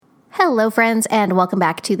Hello, friends, and welcome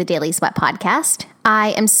back to the Daily Sweat Podcast.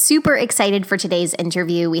 I am super excited for today's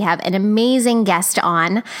interview. We have an amazing guest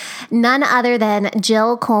on, none other than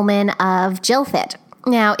Jill Coleman of JillFit.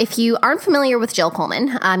 Now, if you aren't familiar with Jill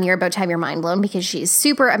Coleman, you're about to have your mind blown because she's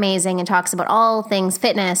super amazing and talks about all things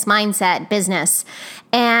fitness, mindset, business,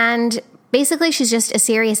 and basically, she's just a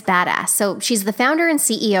serious badass. So she's the founder and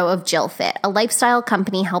CEO of JillFit, a lifestyle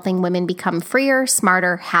company helping women become freer,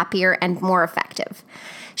 smarter, happier, and more effective.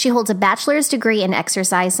 She holds a bachelor's degree in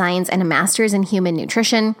exercise science and a master's in human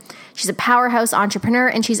nutrition. She's a powerhouse entrepreneur,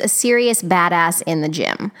 and she's a serious badass in the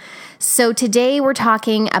gym. So today we're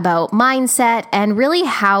talking about mindset and really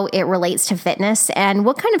how it relates to fitness and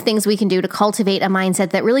what kind of things we can do to cultivate a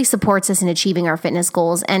mindset that really supports us in achieving our fitness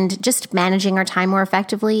goals and just managing our time more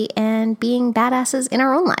effectively and being badasses in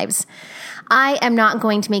our own lives. I am not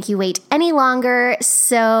going to make you wait any longer.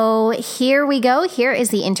 So here we go. Here is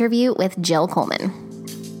the interview with Jill Coleman.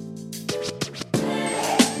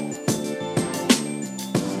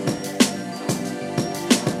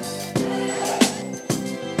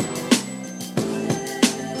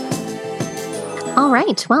 All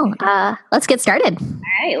right. Well, let's get started. All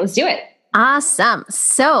right, let's do it. Awesome.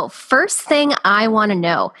 So first thing I want to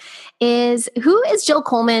know is who is Jill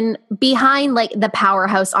Coleman behind like the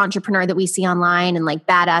powerhouse entrepreneur that we see online and like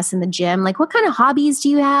badass in the gym? Like what kind of hobbies do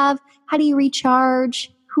you have? How do you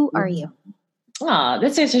recharge? Who are you? Oh,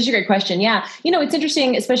 that's such a great question. Yeah. You know, it's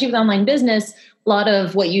interesting, especially with online business. A lot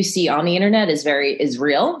of what you see on the internet is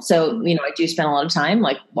real. So, you know, I do spend a lot of time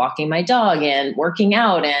like walking my dog and working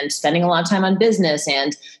out and spending a lot of time on business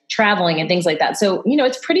and traveling and things like that. So, you know,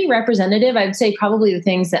 it's pretty representative. I would say probably the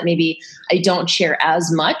things that maybe I don't share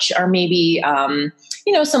as much are maybe,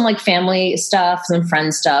 you know, some like family stuff, some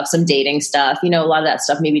friend stuff, some dating stuff. You know, a lot of that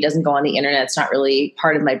stuff maybe doesn't go on the internet. It's not really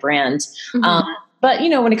part of my brand. Mm-hmm. But, you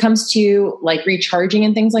know, when it comes to like recharging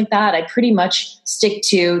and things like that, I pretty much stick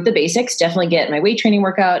to the basics, definitely get my weight training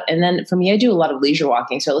workout. And then for me, I do a lot of leisure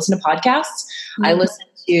walking. So I listen to podcasts, mm-hmm. I listen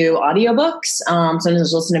to audiobooks,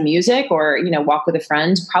 sometimes I listen to music or, you know, walk with a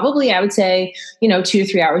friend, probably I would say, you know, 2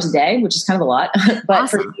 to 3 hours a day, which is kind of a lot. But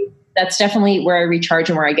awesome. For me, that's definitely where I recharge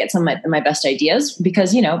and where I get some of my best ideas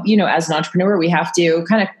because, you know, as an entrepreneur, we have to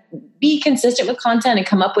kind of be consistent with content and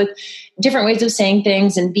come up with different ways of saying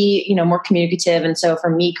things and be, you know, more communicative. And so for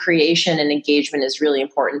me, creation and engagement is really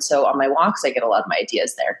important. So on my walks, I get a lot of my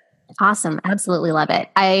ideas there. Awesome. Absolutely love it.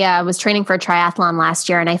 I was training for a triathlon last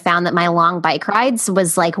year and I found that my long bike rides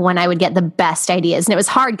was like when I would get the best ideas. And it was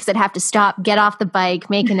hard because I'd have to stop, get off the bike,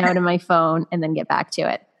 make a note on my phone, and then get back to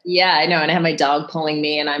it. Yeah, I know. And I have my dog pulling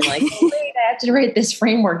me and I'm like, oh, wait, I have to write this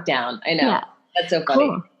framework down. I know. Yeah. That's so funny.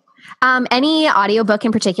 Cool. Any audiobook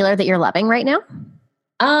in particular that you're loving right now?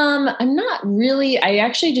 I'm not really. I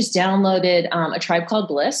actually just downloaded A Tribe Called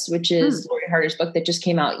Bliss, which is Lori Harder's book that just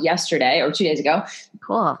came out yesterday or 2 days ago.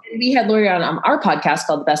 Cool. We had Lori on our podcast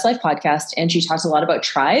called The Best Life Podcast, and she talks a lot about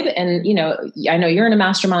tribe. And, you know, I know you're in a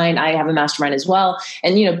mastermind. I have a mastermind as well.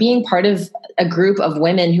 And, you know, being part of a group of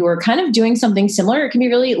women who are kind of doing something similar, it can be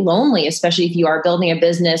really lonely, especially if you are building a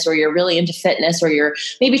business or you're really into fitness or you're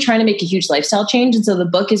maybe trying to make a huge lifestyle change. And so the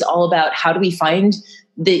book is all about how do we find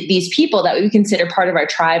these people that we consider part of our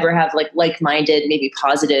tribe or have like-minded, maybe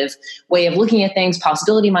positive way of looking at things,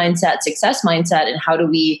 possibility mindset, success mindset, and how do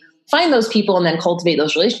we find those people and then cultivate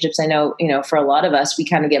those relationships? I know, you know, for a lot of us, we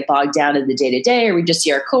kind of get bogged down in the day-to-day, or we just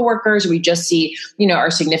see our coworkers, or we just see, you know,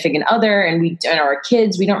 our significant other and our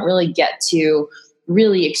kids. We don't really get to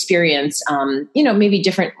really experience, you know, maybe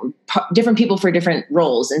different people for different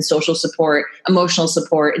roles in social support, emotional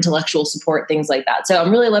support, intellectual support, things like that. So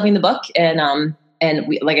I'm really loving the book. And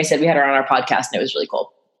we, like I said, we had her on our podcast and it was really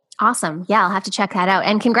cool. Awesome. Yeah, I'll have to check that out.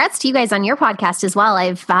 And congrats to you guys on your podcast as well.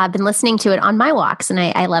 I've been listening to it on my walks and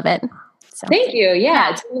I love it. So. Thank you.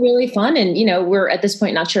 Yeah, it's been really fun. And, you know, we're at this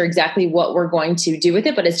point not sure exactly what we're going to do with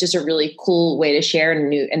it, but it's just a really cool way to share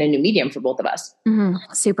in a new medium for both of us. Mm-hmm.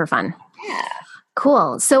 Super fun. Yeah.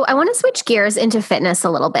 Cool. So I want to switch gears into fitness a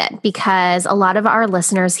little bit because a lot of our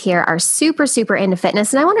listeners here are super, super into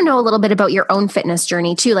fitness. And I want to know a little bit about your own fitness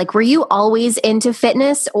journey too. Like, were you always into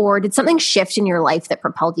fitness or did something shift in your life that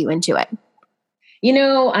propelled you into it? You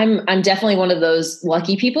know, I'm definitely one of those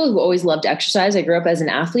lucky people who always loved exercise. I grew up as an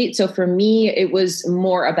athlete. So for me, it was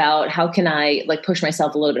more about how can I like push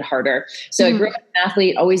myself a little bit harder. So I grew up as an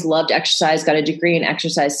athlete, always loved exercise, got a degree in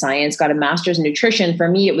exercise science, got a master's in nutrition. For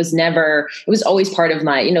me, it was always part of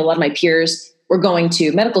my, you know, a lot of my peers were going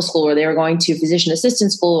to medical school, or they were going to physician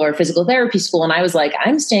assistant school or physical therapy school. And I was like,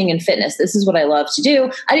 I'm staying in fitness. This is what I love to do.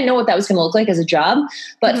 I didn't know what that was going to look like as a job,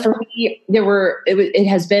 but for me, it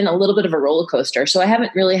has been a little bit of a roller coaster. So I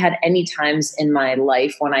haven't really had any times in my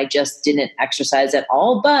life when I just didn't exercise at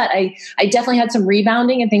all. But I definitely had some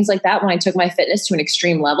rebounding and things like that when I took my fitness to an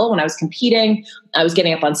extreme level. When I was competing, I was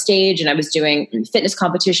getting up on stage and I was doing fitness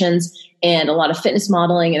competitions and a lot of fitness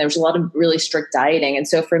modeling, and there was a lot of really strict dieting. And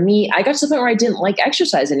so for me, I got to the point where I didn't like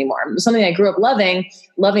exercise anymore. It was something I grew up loving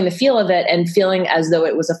the feel of it, and feeling as though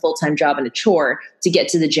it was a full-time job and a chore to get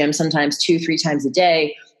to the gym sometimes 2-3 times a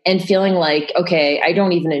day, and feeling like, okay, I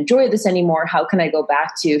don't even enjoy this anymore. How can I go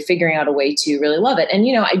back to figuring out a way to really love it? And,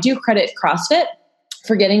 I do credit CrossFit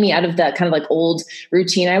for getting me out of that kind of like old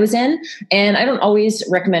routine I was in. And I don't always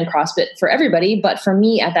recommend CrossFit for everybody, but for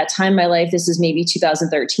me at that time in my life, this is maybe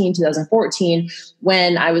 2013, 2014,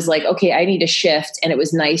 when I was like, okay, I need a shift. And it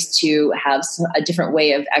was nice to have a different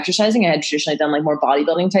way of exercising. I had traditionally done like more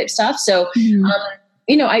bodybuilding type stuff. So,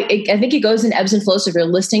 I think it goes in ebbs and flows. So if you're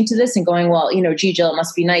listening to this and going, well, gee, Jill, it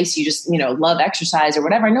must be nice. You just, love exercise or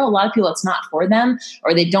whatever. I know a lot of people, it's not for them,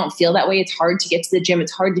 or they don't feel that way. It's hard to get to the gym.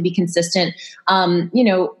 It's hard to be consistent.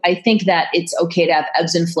 I think that it's okay to have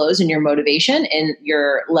ebbs and flows in your motivation and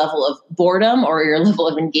your level of boredom or your level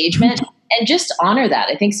of engagement. And just honor that.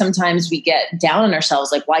 I think sometimes we get down on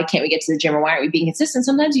ourselves, like, why can't we get to the gym, or why aren't we being consistent?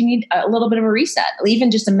 Sometimes you need a little bit of a reset,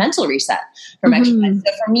 even just a mental reset from exercise.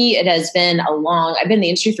 So for me, it has been I've been in the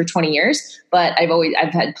industry for 20 years, but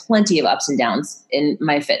I've had plenty of ups and downs in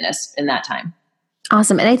my fitness in that time.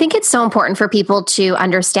 Awesome. And I think it's so important for people to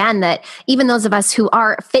understand that even those of us who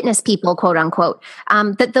are fitness people, quote unquote,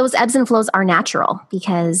 that those ebbs and flows are natural,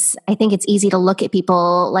 because I think it's easy to look at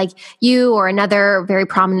people like you or another very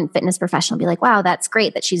prominent fitness professional and be like, wow, that's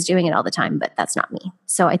great that she's doing it all the time, but that's not me.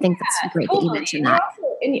 So I think that's great that you mentioned that.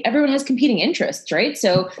 And everyone has competing interests, right?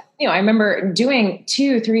 So, I remember doing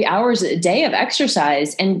 2-3 hours a day of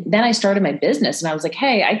exercise. And then I started my business and I was like,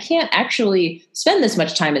 hey, I can't actually spend this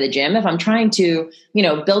much time at the gym. If I'm trying to,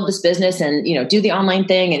 build this business and, do the online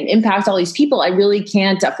thing and impact all these people, I really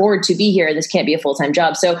can't afford to be here. This can't be a full-time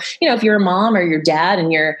job. So, if you're a mom or your dad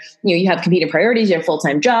and you have competing priorities, you have a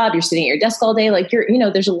full-time job, you're sitting at your desk all day, like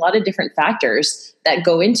there's a lot of different factors that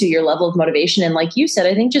go into your level of motivation. And like you said,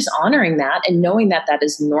 I think just honoring that and knowing that that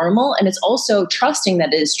is normal. And it's also trusting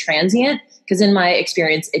that it is transient, because in my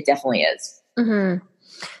experience, it definitely is. Mm-hmm.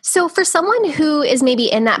 So for someone who is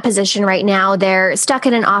maybe in that position right now, they're stuck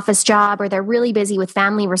in an office job or they're really busy with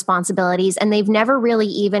family responsibilities and they've never really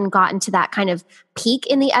even gotten to that kind of peak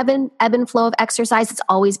in the ebb and flow of exercise. It's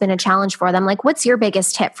always been a challenge for them. Like, what's your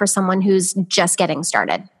biggest tip for someone who's just getting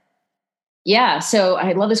started? Yeah. So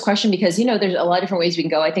I love this question because, there's a lot of different ways we can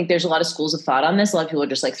go. I think there's a lot of schools of thought on this. A lot of people are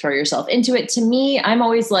just like, throw yourself into it. To me, I'm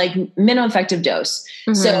always like minimum effective dose.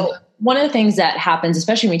 Mm-hmm. So one of the things that happens,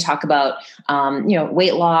 especially when we talk about,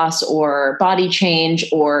 weight loss or body change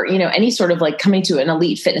or, any sort of like coming to an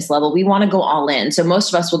elite fitness level, we want to go all in. So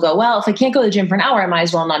most of us will go, well, if I can't go to the gym for an hour, I might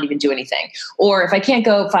as well not even do anything. Or if I can't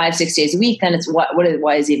go 5-6 days a week, then it's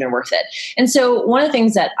why is it even worth it? And so one of the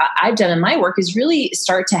things that I've done in my work is really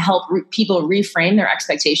start to help people reframe their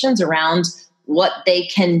expectations around what they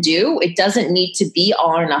can do. It doesn't need to be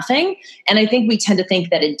all or nothing. And I think we tend to think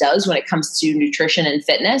that it does when it comes to nutrition and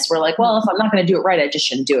fitness. We're like, well, if I'm not going to do it right, I just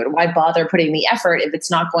shouldn't do it. Why bother putting the effort if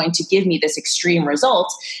it's not going to give me this extreme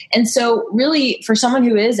result? And so really for someone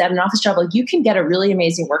who is at an office job, like you can get a really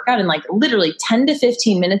amazing workout in like literally 10 to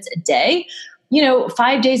 15 minutes a day,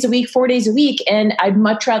 5 days a week, 4 days a week. And I'd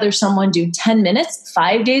much rather someone do 10 minutes,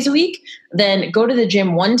 5 days a week than go to the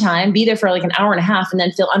gym one time, be there for like an hour and a half and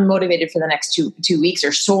then feel unmotivated for the next two weeks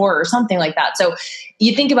or sore or something like that. So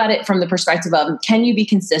you think about it from the perspective of, can you be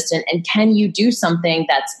consistent and can you do something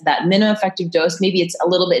that's that minimum effective dose? Maybe it's a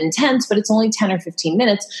little bit intense, but it's only 10 or 15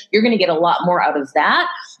 minutes. You're going to get a lot more out of that.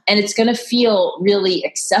 And it's going to feel really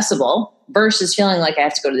accessible versus feeling like I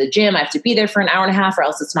have to go to the gym. I have to be there for an hour and a half or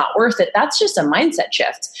else it's not worth it. That's just a mindset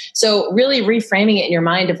shift. So really reframing it in your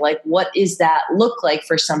mind of like, what does that look like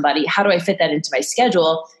for somebody? How do I fit that into my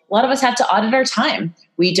schedule? A lot of us have to audit our time.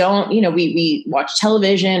 We don't, we watch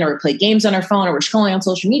television or play games on our phone or we're scrolling on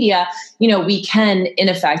social media. We can in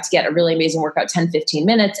effect get a really amazing workout, 10, 15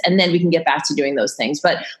 minutes, and then we can get back to doing those things.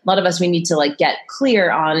 But a lot of us, we need to like get clear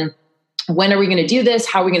on when are we going to do this?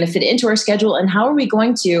 How are we going to fit it into our schedule? And how are we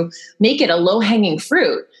going to make it a low-hanging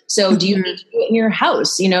fruit? So do you need to do it in your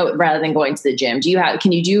house, rather than going to the gym?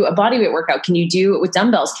 Can you do a bodyweight workout? Can you do it with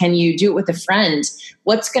dumbbells? Can you do it with a friend?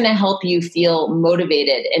 What's going to help you feel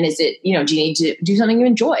motivated? And is it, do you need to do something you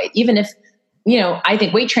enjoy? Even if I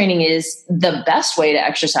think weight training is the best way to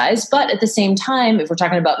exercise. But at the same time, if we're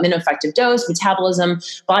talking about minimum effective dose, metabolism,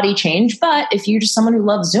 body change, but if you're just someone who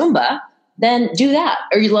loves Zumba, then do that.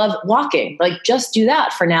 Or you love walking, like just do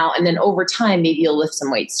that for now. And then over time, maybe you'll lift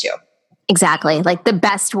some weights too. Exactly. Like the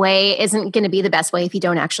best way isn't going to be the best way if you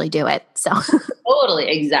don't actually do it. So totally.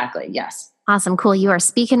 Exactly. Yes. Awesome. Cool. You are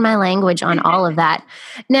speaking my language on all of that.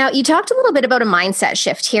 Now, you talked a little bit about a mindset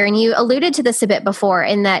shift here, and you alluded to this a bit before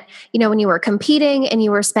in that, when you were competing and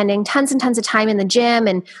you were spending tons and tons of time in the gym,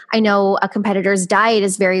 and I know a competitor's diet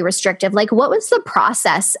is very restrictive. Like, what was the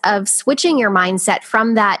process of switching your mindset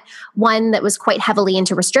from that one that was quite heavily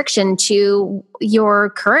into restriction to your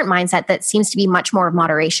current mindset that seems to be much more of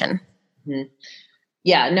moderation? Mm-hmm.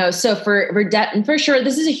 Yeah, no. So for sure,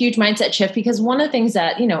 this is a huge mindset shift because one of the things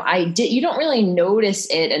that, you don't really notice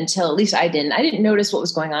it until, at least I didn't notice what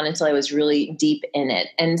was going on until I was really deep in it.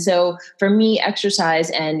 And so for me, exercise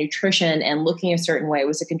and nutrition and looking a certain way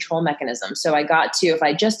was a control mechanism. So I got to, if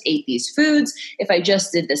I just ate these foods, if I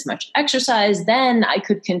just did this much exercise, then I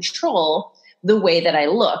could control the way that I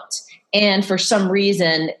looked. And for some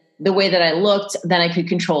reason, the way that I looked, then I could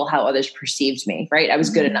control how others perceived me, right? I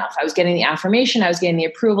was good enough. I was getting the affirmation. I was getting the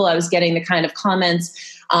approval. I was getting the kind of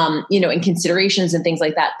comments, and considerations and things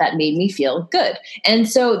like that, that made me feel good. And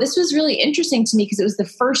so this was really interesting to me because it was the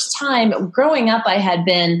first time growing up, I had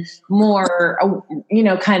been more,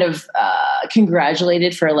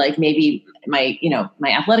 congratulated for like maybe my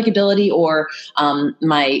athletic ability or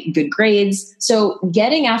my good grades. So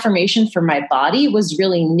getting affirmation for my body was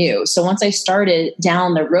really new. So once I started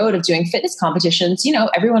down the road of doing fitness competitions,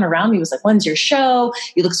 everyone around me was like, when's your show?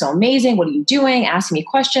 You look so amazing. What are you doing? Asking me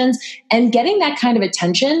questions. And getting that kind of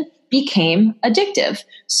attention became addictive.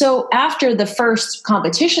 So after the first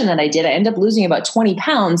competition that I did, I ended up losing about 20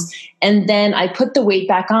 pounds. And then I put the weight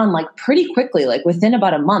back on like pretty quickly, like within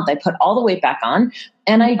about a month, I put all the weight back on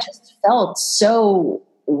and I just felt so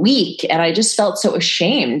weak and I just felt so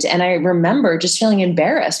ashamed. And I remember just feeling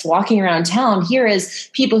embarrassed walking around town here as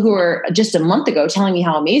people who were just a month ago telling me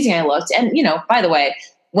how amazing I looked. And, by the way,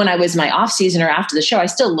 when I was my off season or after the show, I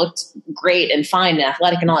still looked great and fine and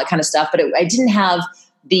athletic and all that kind of stuff, but I didn't have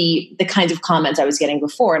the kinds of comments I was getting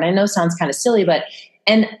before. And I know it sounds kind of silly,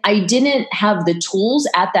 and I didn't have the tools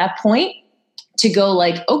at that point to go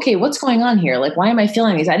like, okay, what's going on here? Like, why am I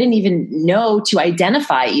feeling these? I didn't even know to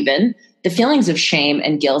identify even the feelings of shame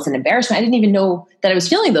and guilt and embarrassment. I didn't even know that I was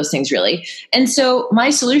feeling those things really. And so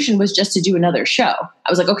my solution was just to do another show. I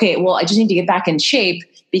was like, okay, well, I just need to get back in shape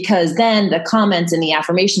because then the comments and the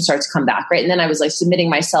affirmation starts to come back, right? And then I was like submitting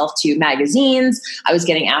myself to magazines. I was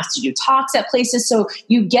getting asked to do talks at places. So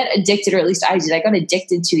you get addicted, or at least I did. I got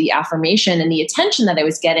addicted to the affirmation and the attention that I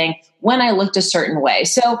was getting when I looked a certain way.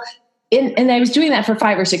 So, and I was doing that for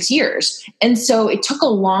 5 or 6 years. And so it took a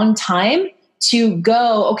long time to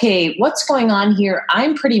go, okay, what's going on here?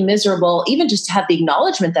 I'm pretty miserable, even just to have the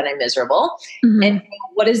acknowledgement that I'm miserable. Mm-hmm. And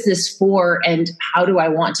what is this for? And how do I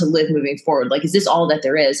want to live moving forward? Like, is this all that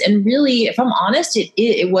there is? And really, if I'm honest,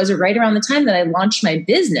 it was right around the time that I launched my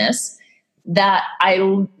business that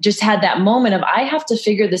I just had that moment of, I have to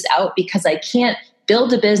figure this out because I can't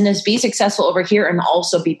build a business, be successful over here, and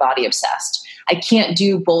also be body obsessed. I can't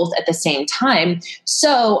do both at the same time.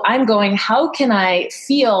 So I'm going, how can I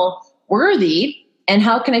feel worthy and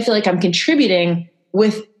how can I feel like I'm contributing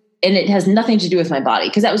with, and it has nothing to do with my body,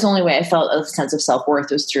 because that was the only way I felt a sense of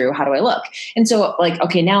self-worth was through how do I look. And so like,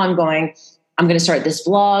 okay, now I'm going to start this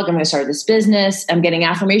blog. I'm going to start this business. I'm getting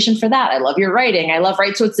affirmation for that. I love your writing. I love,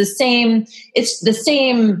 right? So it's the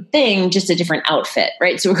same thing, just a different outfit,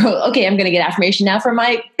 right? So we go, okay, I'm going to get affirmation now for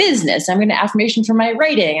my business. I'm going to affirmation for my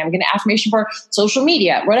writing. I'm going to affirmation for social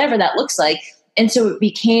media, whatever that looks like. And so it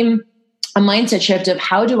became a mindset shift of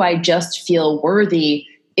how do I just feel worthy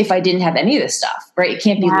if I didn't have any of this stuff, right? It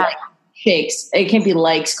can't be like shakes. It can't be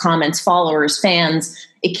likes, comments, followers, fans.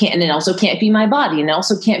 It can't, and it also can't be my body. And it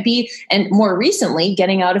also can't be, and more recently,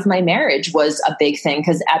 getting out of my marriage was a big thing.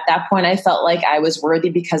 Because at that point I felt like I was worthy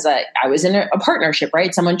because I was in a partnership,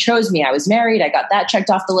 right? Someone chose me. I was married. I got that checked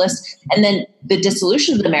off the list. And then the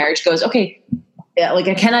dissolution of the marriage goes, okay,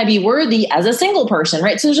 like, can I be worthy as a single person,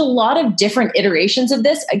 right? So there's a lot of different iterations of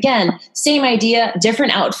this. Again, same idea,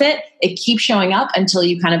 different outfit. It keeps showing up until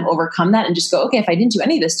you kind of overcome that and just go, okay, if I didn't do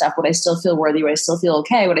any of this stuff, would I still feel worthy? Would I still feel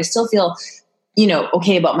okay? Would I still feel,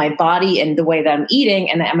 okay about my body and the way that I'm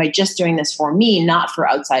eating? And am I just doing this for me, not for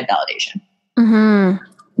outside validation? Mm-hmm.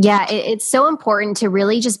 Yeah, it's so important to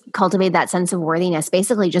really just cultivate that sense of worthiness,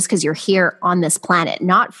 basically just because you're here on this planet,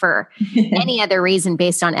 not for any other reason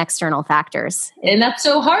based on external factors. And that's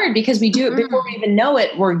so hard because we do it before we even know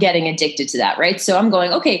it. We're getting addicted to that, right? So I'm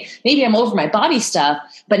going, okay, maybe I'm over my body stuff,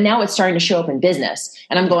 but now it's starting to show up in business.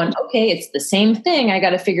 And I'm going, okay, it's the same thing. I got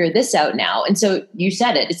to figure this out now. And so you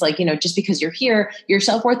said it. It's like, just because you're here, your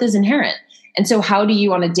self-worth is inherent. And so how do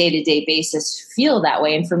you on a day-to-day basis feel that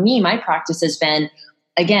way? And for me, my practice has been,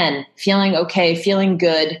 again, feeling okay, feeling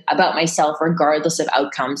good about myself regardless of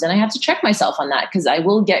outcomes. And I have to check myself on that because I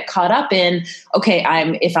will get caught up in, okay,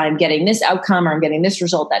 if I'm getting this outcome or I'm getting this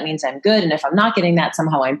result, that means I'm good. And if I'm not getting that,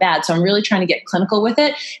 somehow I'm bad. So I'm really trying to get clinical with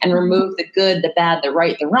it and remove the good, the bad, the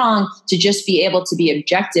right, the wrong, to just be able to be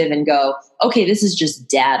objective and go, okay, this is just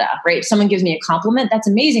data, right? If someone gives me a compliment, that's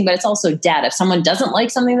amazing, but it's also data. If someone doesn't like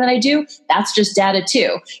something that I do, that's just data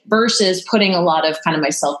too, versus putting a lot of kind of my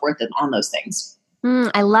self-worth on those things.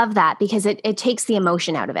 I love that because it takes the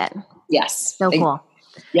emotion out of it. Yes. So cool.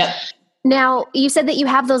 Yep. Now, you said that you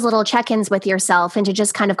have those little check-ins with yourself and to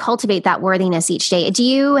just kind of cultivate that worthiness each day. Do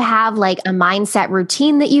you have like a mindset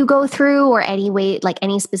routine that you go through or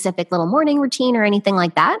any specific little morning routine or anything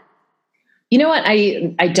like that? You know what?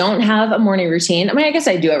 I don't have a morning routine. I mean, I guess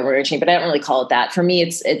I do have a morning routine, but I don't really call it that. For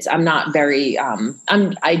me, I'm not very,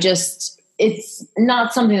 it's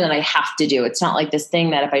not something that I have to do. It's not like this thing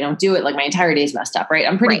that if I don't do it, like my entire day is messed up, right?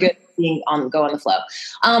 I'm pretty good at go on the flow.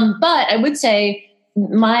 But I would say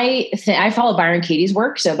I follow Byron Katie's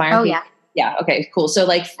work. So Byron, yeah. Okay, cool. So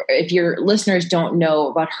like if your listeners don't know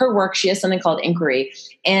about her work, she has something called inquiry.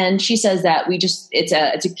 And she says that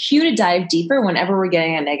it's a cue to dive deeper whenever we're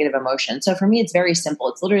getting a negative emotion. So for me, it's very simple.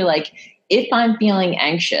 It's literally like, if I'm feeling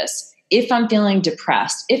anxious, if I'm feeling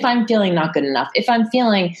depressed, if I'm feeling not good enough, if I'm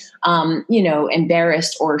feeling,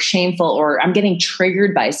 embarrassed or shameful, or I'm getting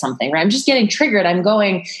triggered by something, right? I'm just getting triggered. I'm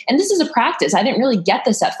going, and this is a practice. I didn't really get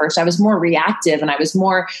this at first. I was more reactive and I was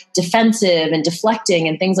more defensive and deflecting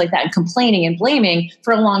and things like that and complaining and blaming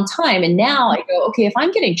for a long time. And now I go, okay, if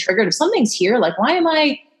I'm getting triggered, if something's here, like, why am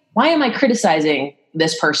I criticizing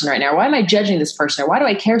this person right now? Why am I judging this person? Or why do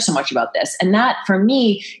I care so much about this? And that for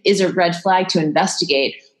me is a red flag to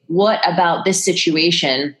investigate. What about this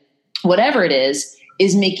situation, whatever it is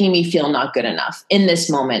making me feel not good enough in this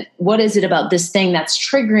moment? What is it about this thing that's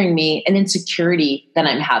triggering me, an insecurity that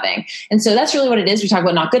I'm having? And so that's really what it is. We talk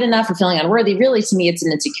about not good enough or feeling unworthy. Really, to me, it's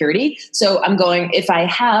an insecurity. So I'm going, if I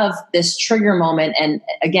have this trigger moment, and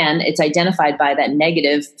again, it's identified by that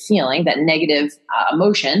negative feeling, that negative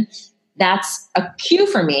emotion, that's a cue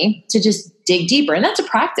for me to just dig deeper. And that's a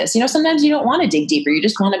practice. Sometimes you don't want to dig deeper. You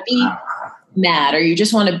just want to be mad, or you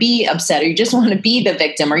just want to be upset, or you just want to be the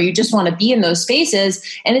victim, or you just want to be in those spaces.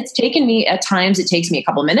 And it's taken me, at times it takes me a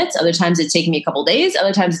couple minutes, other times it's taken me a couple days,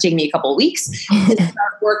 other times it's taken me a couple weeks to start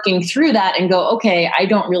working through that and go, okay, I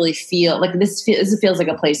don't really feel like this feels like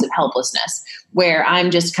a place of helplessness where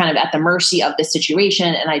I'm just kind of at the mercy of the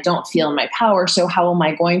situation and I don't feel in my power. So how am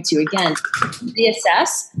I going to, again,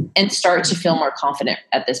 reassess and start to feel more confident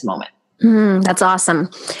at this moment? That's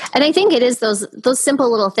awesome. And I think it is those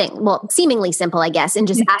simple little things, well, seemingly simple, I guess, and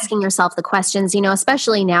just asking yourself the questions,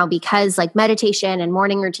 especially now because like meditation and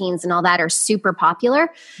morning routines and all that are super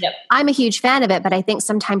popular. Yep. I'm a huge fan of it, but I think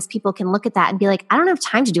sometimes people can look at that and be like, I don't have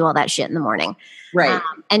time to do all that shit in the morning. Right.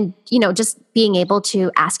 And, just being able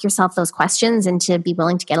to ask yourself those questions and to be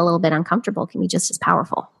willing to get a little bit uncomfortable can be just as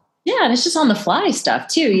powerful. Yeah, and it's just on the fly stuff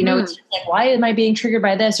too. It's just like, why am I being triggered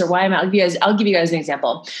by this, or why am I? I'll give you guys an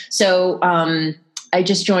example. So, I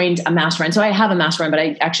just joined a mastermind. So I have a mastermind, but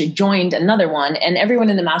I actually joined another one, and everyone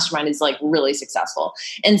in the mastermind is like really successful.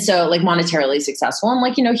 And so like monetarily successful and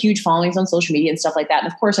like, huge followings on social media and stuff like that. And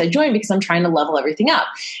of course I joined because I'm trying to level everything up,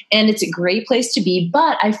 and it's a great place to be,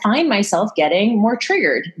 but I find myself getting more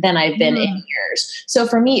triggered than I've been in years. So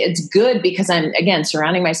for me, it's good because I'm, again,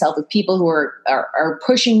 surrounding myself with people who are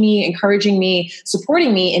pushing me, encouraging me,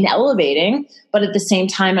 supporting me in elevating. But at the same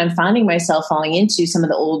time, I'm finding myself falling into some of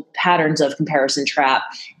the old patterns of comparison trap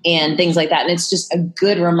and things like that. And it's just a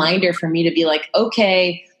good reminder for me to be like,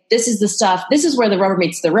 okay, this is the stuff. This is where the rubber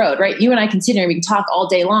meets the road, right? You and I can sit here and we can talk all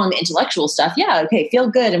day long, the intellectual stuff. Yeah, okay, feel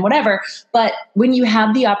good and whatever. But when you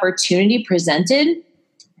have the opportunity presented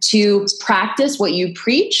to practice what you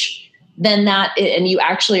preach, then and you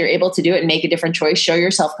actually are able to do it and make a different choice, show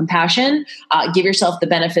yourself compassion, give yourself the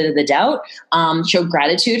benefit of the doubt, show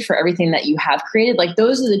gratitude for everything that you have created. Like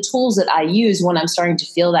those are the tools that I use when I'm starting to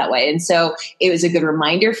feel that way. And so it was a good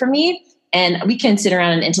reminder for me And we can sit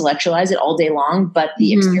around and intellectualize it all day long, but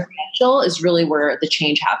the experiential is really where the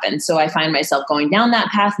change happens. So I find myself going down that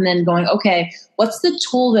path and then going, okay, what's the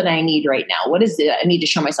tool that I need right now? What is it? I need to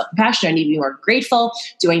show myself compassion. I need to be more grateful.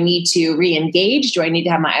 Do I need to re-engage? Do I need to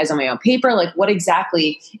have my eyes on my own paper? Like, what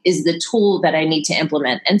exactly is the tool that I need to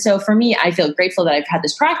implement? And so for me, I feel grateful that I've had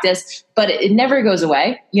this practice, but it never goes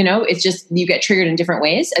away. You know, it's just, you get triggered in different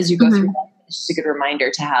ways as you go through that. It's just a good reminder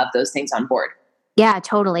to have those things on board. Yeah,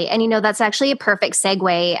 totally. And, that's actually a perfect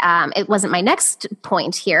segue. It wasn't my next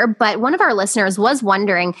point here, but one of our listeners was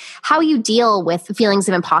wondering how you deal with feelings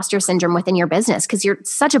of imposter syndrome within your business, because you're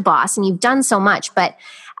such a boss and you've done so much. But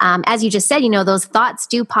as you just said, those thoughts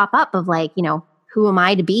do pop up of like, who am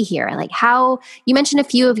I to be here? Like, how you mentioned a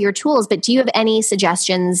few of your tools, but do you have any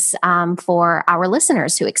suggestions for our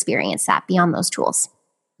listeners who experience that beyond those tools?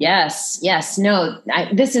 Yes. No,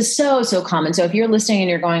 this is so common. So if you're listening and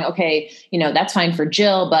you're going, okay, that's fine for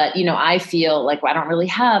Jill, but, I feel like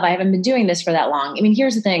I haven't been doing this for that long. I mean,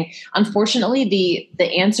 here's the thing. Unfortunately,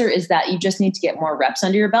 the answer is that you just need to get more reps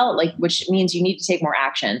under your belt, which means you need to take more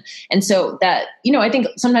action. And so that, I think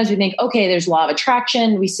sometimes we think, okay, there's law of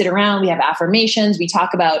attraction. We sit around, we have affirmations. We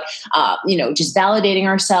talk about, just validating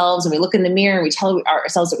ourselves, and we look in the mirror and we tell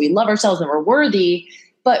ourselves that we love ourselves and we're worthy.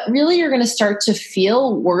 But really, you're going to start to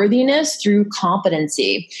feel worthiness through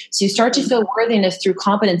competency. So you start to feel worthiness through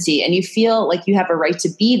competency, and you feel like you have a right to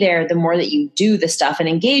be there the more that you do the stuff and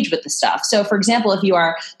engage with the stuff. So for example, if you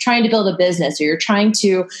are trying to build a business, or you're trying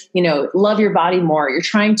to, love your body more,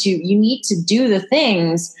 you need to do the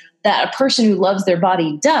things that a person who loves their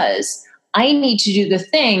body does. I need to do the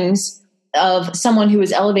things of someone who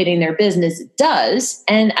is elevating their business does,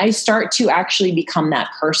 and I start to actually become that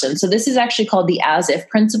person. So this is actually called the as-if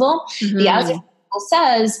principle. The as-if principle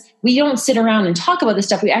says we don't sit around and talk about this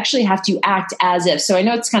stuff. We actually have to act as if. So I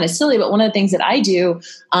know it's kind of silly, but one of the things that I do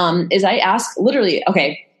is I ask literally,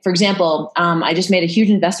 okay, for example, I just made a huge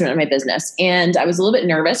investment in my business, and I was a little bit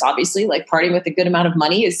nervous. Obviously, like parting with a good amount of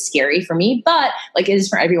money is scary for me, but like it is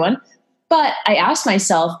for everyone. But I asked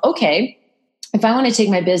myself, okay, if I want to take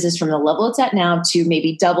my business from the level it's at now to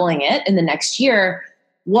maybe doubling it in the next year,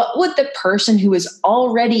 what would the person who is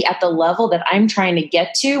already at the level that I'm trying to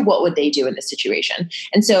get to, what would they do in this situation?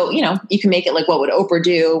 And so, you can make it like, what would Oprah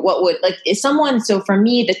do? What would so for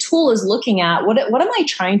me, the tool is looking at what am I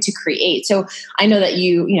trying to create? So I know that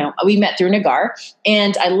we met through Nagar,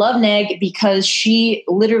 and I love Neg because she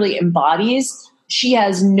literally embodies. She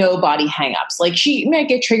has no body hangups. Like, she might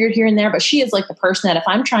get triggered here and there, but she is like the person that if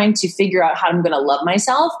I'm trying to figure out how I'm going to love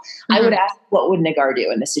myself, I would ask, what would Nagar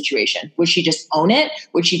do in this situation? Would she just own it?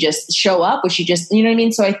 Would she just show up? Would she just, you know what I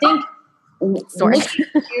mean? So I think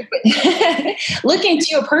looking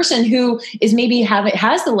to a person who is maybe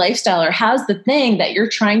has the lifestyle or has the thing that you're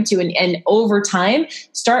trying to, and over time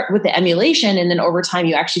start with the emulation, and then over time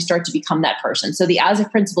you actually start to become that person. So the as-if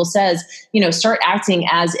principle says, start acting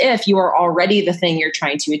as if you are already the thing you're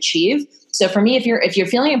trying to achieve. So for me, if you're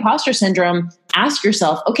feeling imposter syndrome, ask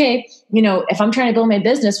yourself, okay, if I'm trying to build my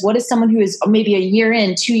business, what is someone who is maybe a year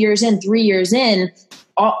in, 2 years in, 3 years in,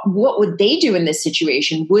 what would they do in this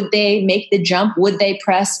situation? Would they make the jump? Would they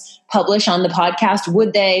press publish on the podcast?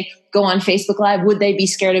 Would they go on Facebook Live? Would they be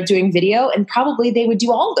scared of doing video? And probably they would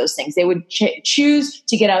do all of those things. They would choose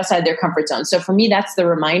to get outside their comfort zone. So for me, that's the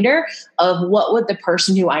reminder of what would the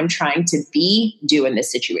person who I'm trying to be do in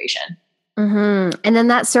this situation. Mm-hmm. And then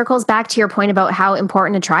that circles back to your point about how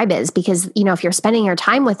important a tribe is, because, if you're spending your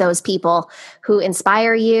time with those people who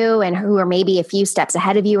inspire you and who are maybe a few steps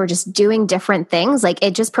ahead of you or just doing different things, like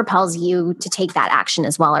it just propels you to take that action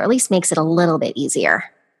as well, or at least makes it a little bit easier.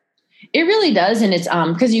 It really does. And it's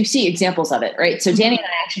because you see examples of it, right? So Danny and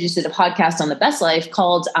I actually just did a podcast on The Best Life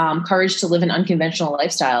called Courage to Live an Unconventional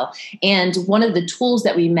Lifestyle. And one of the tools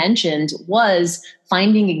that we mentioned was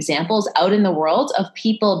finding examples out in the world of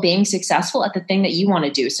people being successful at the thing that you want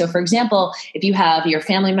to do. So for example, if you have your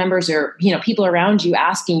family members or, people around you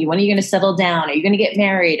asking you, when are you going to settle down? Are you going to get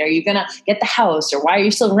married? Are you going to get the house? Or why are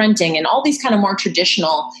you still renting? And all these kind of more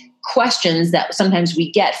traditional questions that sometimes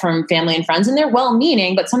we get from family and friends, and they're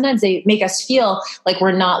well-meaning, but sometimes they make us feel like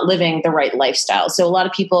we're not living the right lifestyle. So a lot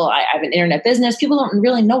of people, I have an internet business, people don't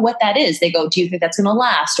really know what that is. They go, do you think that's going to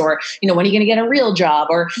last? Or, when are you going to get a real job?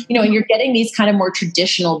 Or, and you're getting these kind of more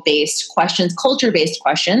traditional based questions, culture-based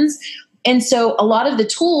questions. And so a lot of the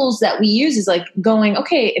tools that we use is like going,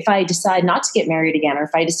 okay, if I decide not to get married again, or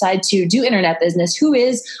if I decide to do internet business, who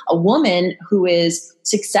is a woman who is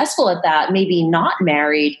successful at that, maybe not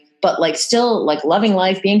married, but like still like loving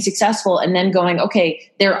life, being successful, and then going, okay,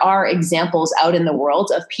 there are examples out in the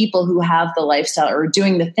world of people who have the lifestyle or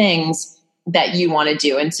doing the things that you want to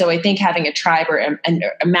do. And so I think having a tribe or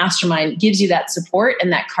a mastermind gives you that support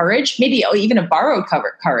and that courage, maybe even a borrowed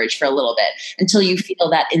courage for a little bit until you feel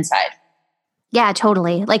that inside. Yeah,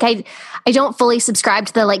 totally. Like I don't fully subscribe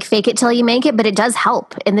to the like fake it till you make it, but it does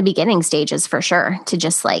help in the beginning stages for sure to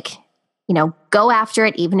just like, go after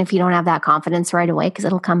it, even if you don't have that confidence right away, because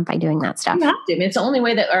it'll come by doing that stuff. You have to. I mean, it's the only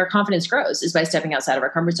way that our confidence grows is by stepping outside of our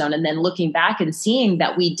comfort zone and then looking back and seeing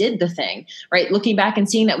that we did the thing, right? Looking back and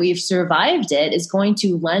seeing that we've survived it is going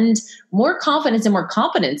to lend more confidence and more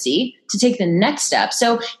competency to take the next step.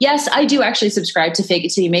 So yes, I do actually subscribe to fake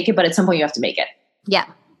it till you make it, but at some point you have to make it. Yeah,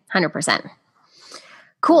 100%.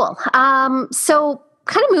 Cool. So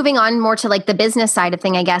kind of moving on more to like the business side of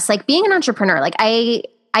thing, I guess, like being an entrepreneur, like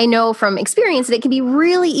I know from experience that it can be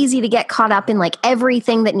really easy to get caught up in like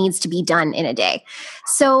everything that needs to be done in a day.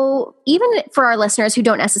 So even for our listeners who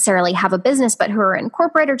don't necessarily have a business, but who are in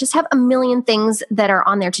corporate or just have a million things that are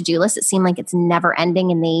on their to-do list, it seems like it's never ending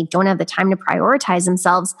and they don't have the time to prioritize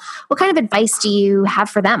themselves. What kind of advice do you have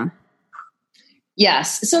for them?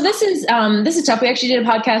 Yes. So this is tough. We actually did a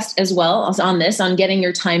podcast as well on getting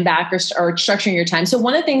your time back or structuring your time. So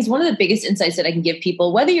one of the biggest insights that I can give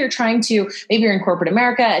people, whether you're trying to, maybe you're in corporate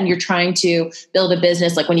America and you're trying to build a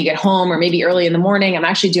business, like when you get home or maybe early in the morning, I'm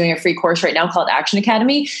actually doing a free course right now called Action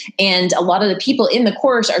Academy. And a lot of the people in the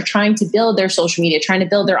course are trying to build their social media, trying to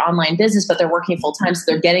build their online business, but they're working full time. So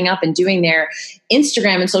they're getting up and doing their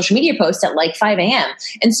Instagram and social media posts at like 5 a.m.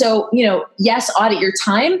 And so, yes, audit your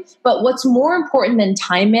time, but what's more important than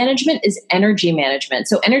time management is energy management.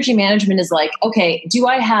 So energy management is like, okay, do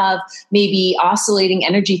I have maybe oscillating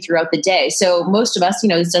energy throughout the day? So most of us,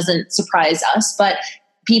 this doesn't surprise us, but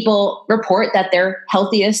people report that their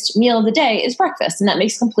healthiest meal of the day is breakfast. And that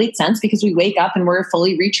makes complete sense because we wake up and we're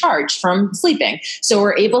fully recharged from sleeping. So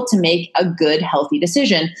we're able to make a good, healthy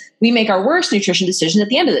decision. We make our worst nutrition decision at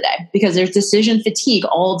the end of the day because there's decision fatigue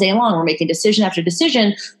all day long. We're making decision after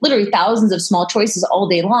decision, literally thousands of small choices all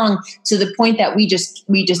day long, to the point that we just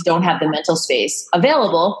don't have the mental space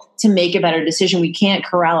available to make a better decision. We can't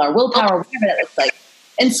corral our willpower, whatever that looks like.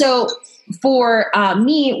 And so for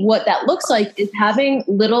me, what that looks like is having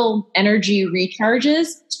little energy recharges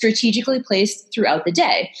strategically placed throughout the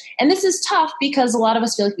day. And this is tough because a lot of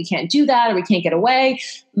us feel like we can't do that or we can't get away.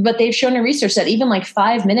 But they've shown in research that even like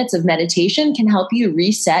 5 minutes of meditation can help you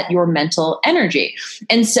reset your mental energy.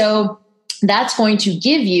 And so that's going to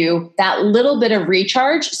give you that little bit of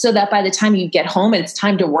recharge so that by the time you get home and it's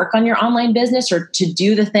time to work on your online business or to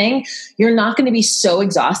do the thing, you're not going to be so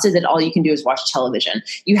exhausted that all you can do is watch television.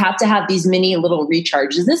 You have to have these mini little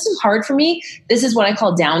recharges. This is hard for me. This is what I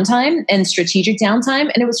call downtime and strategic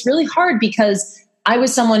downtime. And it was really hard because I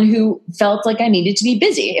was someone who felt like I needed to be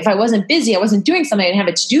busy. If I wasn't busy, I wasn't doing something, I didn't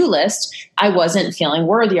have a to-do list, I wasn't feeling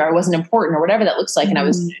worthy or I wasn't important or whatever that looks like. And I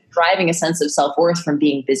was driving a sense of self-worth from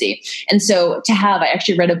being busy. And so I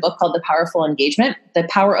actually read a book called The Power of Full Engagement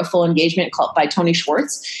by Tony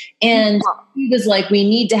Schwartz. And he was like, we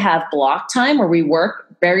need to have block time where we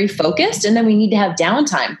work very focused. And then we need to have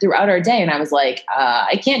downtime throughout our day. And I was like,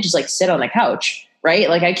 I can't just like sit on the couch. Right?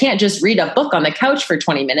 Like I can't just read a book on the couch for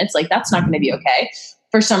 20 minutes. Like that's not going to be okay.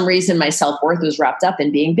 For some reason, my self-worth was wrapped up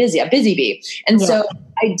in being busy, a busy bee. And so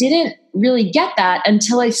I didn't really get that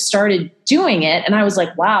until I started doing it. And I was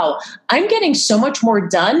like, wow, I'm getting so much more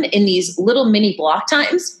done in these little mini block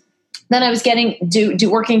times than I was getting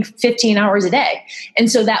working 15 hours a day.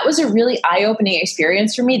 And so that was a really eye-opening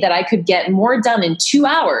experience for me that I could get more done in 2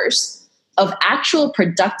 hours of actual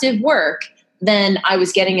productive work than I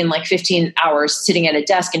was getting in like 15 hours sitting at a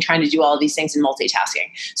desk and trying to do all of these things and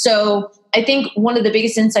multitasking. So I think one of the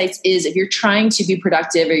biggest insights is if you're trying to be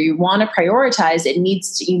productive or you want to prioritize,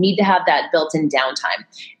 you need to have that built-in downtime.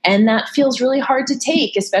 And that feels really hard to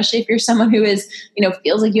take, especially if you're someone who is,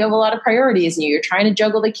 feels like you have a lot of priorities and you're trying to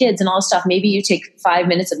juggle the kids and all this stuff. Maybe you take 5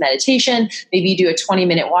 minutes of meditation. Maybe you do a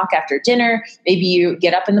 20-minute walk after dinner. Maybe you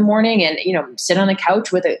get up in the morning and, sit on the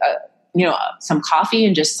couch with some coffee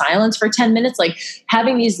and just silence for 10 minutes. Like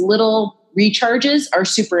having these little recharges are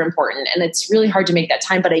super important. And it's really hard to make that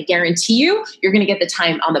time, but I guarantee you're going to get the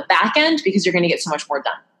time on the back end because you're going to get so much more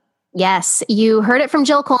done. Yes. You heard it from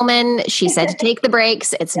Jill Coleman. She said to take the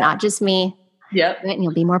breaks. It's not just me. Yep. And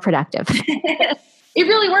you'll be more productive. It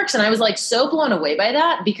really works. And I was like so blown away by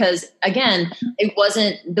that because again, it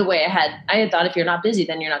wasn't the way I had thought if you're not busy,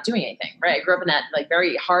 then you're not doing anything, right? I grew up in that like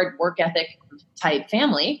very hard work ethic type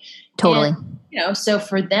family. Totally. And, so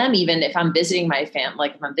for them, even if I'm visiting my family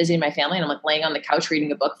and I'm like laying on the couch reading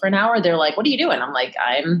a book for an hour, they're like, "What are you doing?" I'm like,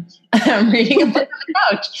 I'm reading a book on the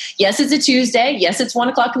couch. Yes, it's a Tuesday. Yes, it's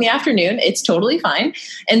 1:00 in the afternoon. It's totally fine.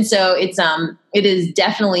 And so it is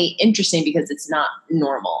definitely interesting because it's not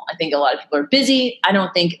normal. I think a lot of people are busy. I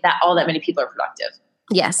don't think that all that many people are productive.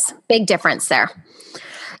 Yes. Big difference there.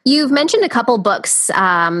 You've mentioned a couple books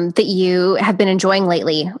that you have been enjoying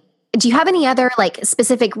lately. Do you have any other like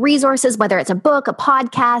specific resources, whether it's a book, a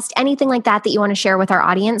podcast, anything like that you want to share with our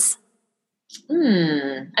audience?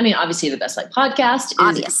 I mean, obviously the Best Life podcast.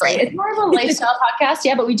 Obviously. It's more of a lifestyle podcast.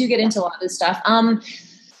 Yeah, but we do get into a lot of this stuff. I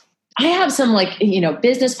have some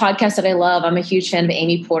business podcasts that I love. I'm a huge fan of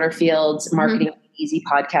Amy Porterfield's Marketing Easy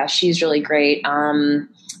podcast. She's really great. I'm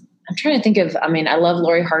trying to think of, I love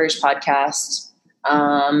Lori Harder's podcast.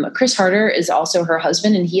 Chris Harder is also her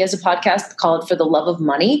husband, and he has a podcast called For the Love of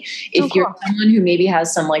Money. If you're someone who maybe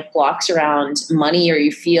has some like blocks around money, or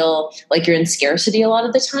you feel like you're in scarcity a lot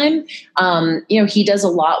of the time, he does a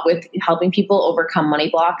lot with helping people overcome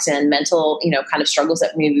money blocks and mental, kind of struggles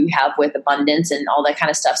that maybe we have with abundance and all that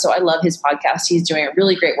kind of stuff. So I love his podcast. He's doing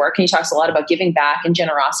really great work, and he talks a lot about giving back and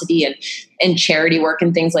generosity and charity work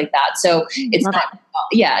and things like that. So it's not,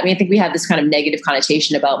 I think we have this kind of negative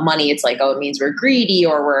connotation about money. It's like, it means we're greedy,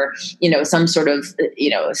 or we're, some sort of,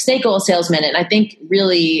 snake oil salesman. And I think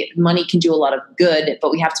really money can do a lot of good, but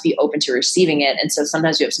we have to be open to receiving it. And so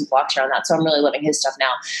sometimes we have some blocks around that. So I'm really loving his stuff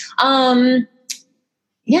now. I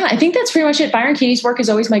think that's pretty much it. Byron Katie's work is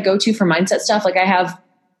always my go-to for mindset stuff. Like I have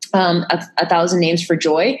A Thousand Names for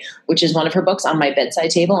Joy, which is one of her books, on my bedside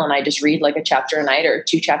table. And I just read like a chapter a night or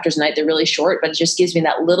 2 chapters a night. They're really short, but it just gives me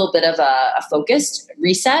that little bit of a focused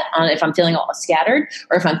reset on if I'm feeling all scattered,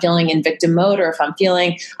 or if I'm feeling in victim mode, or if I'm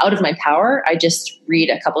feeling out of my power. I just read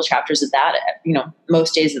a couple chapters of that,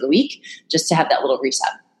 most days of the week, just to have that little reset.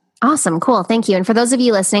 Awesome. Cool. Thank you. And for those of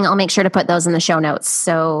you listening, I'll make sure to put those in the show notes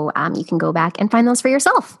so you can go back and find those for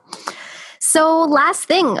yourself. So last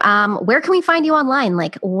thing, where can we find you online?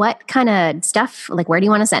 Like what kind of stuff, like where do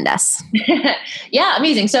you want to send us? Yeah,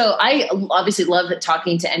 amazing. So I obviously love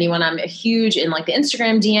talking to anyone. I'm huge in like the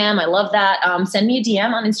Instagram DM. I love that. Send me a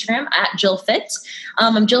DM on Instagram at JillFit.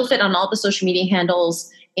 I'm JillFit on all the social media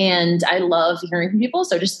handles. And I love hearing from people.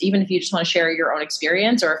 So just even if you just want to share your own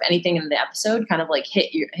experience, or if anything in the episode kind of like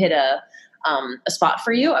hit a spot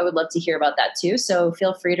for you, I would love to hear about that too. So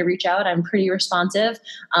feel free to reach out. I'm pretty responsive.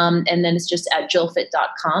 And then it's just at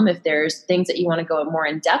jillfit.com. If there's things that you want to go more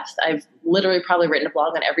in depth, I've literally probably written a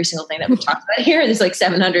blog on every single thing that we talked about here. There's like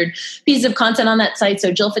 700 pieces of content on that site.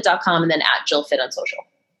 So jillfit.com, and then at jillfit on social.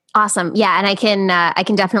 Awesome. Yeah. And I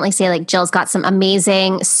can definitely say like Jill's got some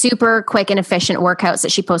amazing, super quick and efficient workouts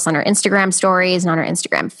that she posts on her Instagram stories and on her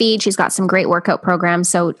Instagram feed. She's got some great workout programs.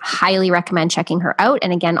 So highly recommend checking her out.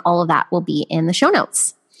 And again, all of that will be in the show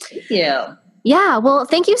notes. Thank you. Yeah. Well,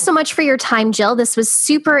 thank you so much for your time, Jill. This was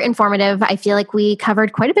super informative. I feel like we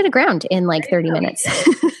covered quite a bit of ground in like 30 minutes.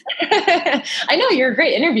 I know, you're a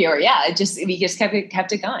great interviewer. Yeah. We just kept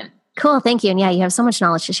it going. Cool. Thank you. And yeah, you have so much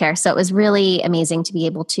knowledge to share. So it was really amazing to be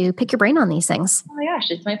able to pick your brain on these things. Oh my gosh,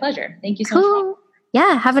 it's my pleasure. Thank you so much.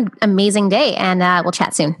 Yeah. Have an amazing day, and we'll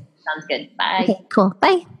chat soon. Sounds good. Bye. Okay, cool.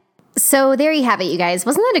 Bye. So there you have it, you guys.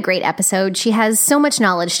 Wasn't that a great episode? She has so much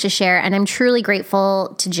knowledge to share, and I'm truly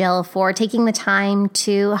grateful to Jill for taking the time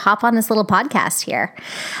to hop on this little podcast here.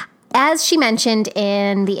 As she mentioned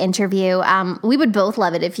in the interview, we would both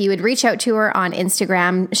love it if you would reach out to her on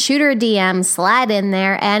Instagram, shoot her a DM, slide in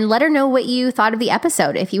there, and let her know what you thought of the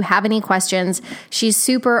episode. If you have any questions, she's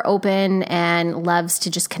super open and loves to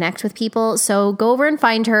just connect with people. So go over and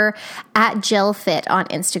find her at JillFit on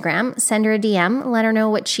Instagram. Send her a DM, let her know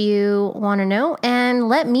what you want to know, and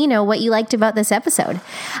let me know what you liked about this episode.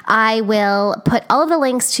 I will put all of the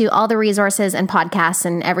links to all the resources and podcasts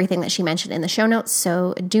and everything that she mentioned in the show notes,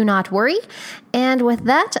 so do not worry. And with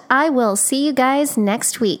that, I will see you guys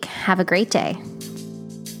next week. Have a great day.